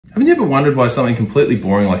Haven't you ever wondered why something completely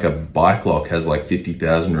boring like a bike lock has like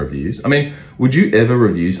 50,000 reviews? I mean, would you ever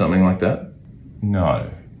review something like that?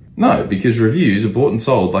 No. No, because reviews are bought and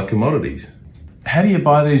sold like commodities. How do you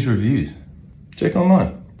buy these reviews? Check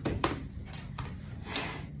online.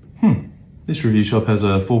 This review shop has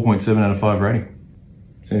a 4.7 out of 5 rating.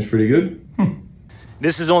 Seems pretty good.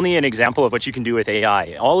 This is only an example of what you can do with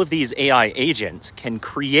AI. All of these AI agents can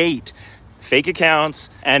create fake accounts,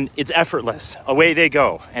 and it's effortless. Away they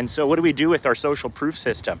go. And so what do we do with our social proof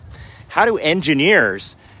system? How do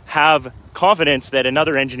engineers have confidence that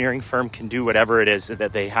another engineering firm can do whatever it is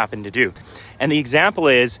that they happen to do? And the example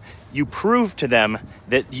is you prove to them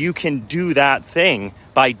that you can do that thing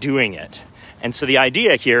by doing it. And so the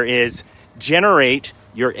idea here is generate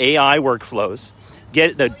your AI workflows,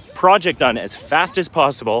 get the project done as fast as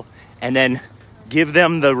possible, and then give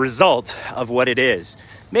them the result of what it is.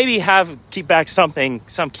 Maybe keep back some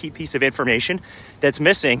key piece of information that's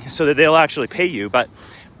missing so that they'll actually pay you, but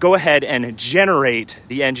go ahead and generate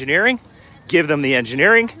the engineering, give them the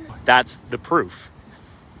engineering. That's the proof.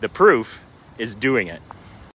 The proof is doing it.